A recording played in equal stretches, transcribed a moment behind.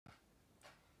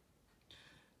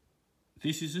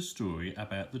This is a story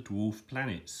about the dwarf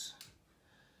planets.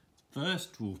 The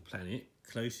first dwarf planet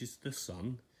closest to the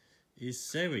Sun is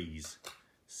Ceres.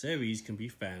 Ceres can be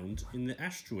found in the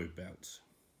asteroid belt.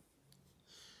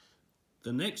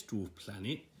 The next dwarf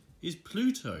planet is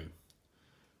Pluto.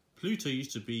 Pluto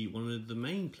used to be one of the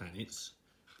main planets,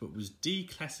 but was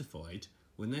declassified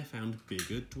when they found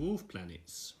bigger dwarf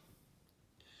planets.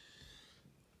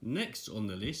 Next on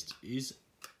the list is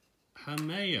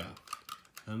Haumea.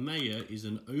 Haumea is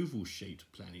an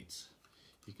oval-shaped planet.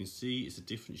 You can see it's a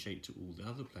different shape to all the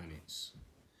other planets.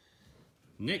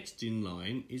 Next in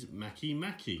line is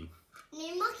Makemake. No,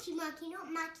 Makemake, not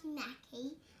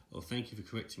Makemake. Oh, thank you for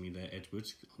correcting me there, Edward.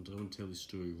 I don't want to tell this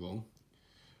story wrong.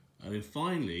 And then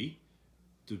finally,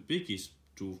 the biggest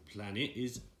dwarf planet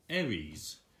is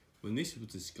Eris. When this was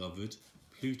discovered,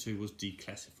 Pluto was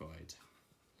declassified.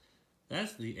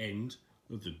 That's the end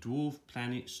of the dwarf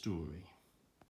planet story.